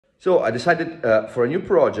So I decided for a new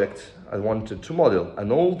project, I wanted to model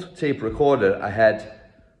an old tape recorder I had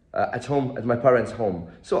at home, at my parents'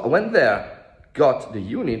 home. So I went there, got the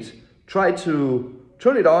unit, tried to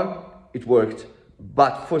turn it on, it worked,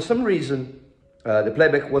 but for some reason the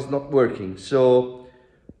playback was not working. So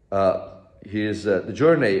here's the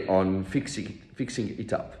journey on fixing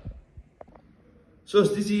it up. So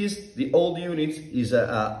this is the old unit, is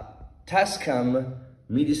a Tascam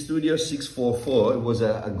Midistudio 644. It was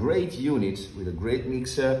a great unit with a great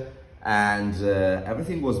mixer, and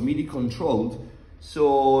everything was MIDI controlled.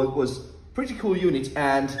 So it was pretty cool unit,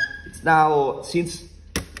 and it's now, since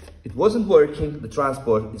it wasn't working, the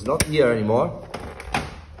transport is not here anymore.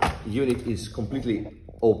 The unit is completely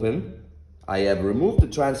open. I have removed the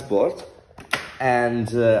transport,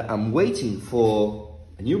 and I'm waiting for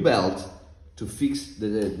a new belt to fix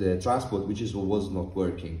the transport, which was not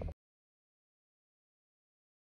working.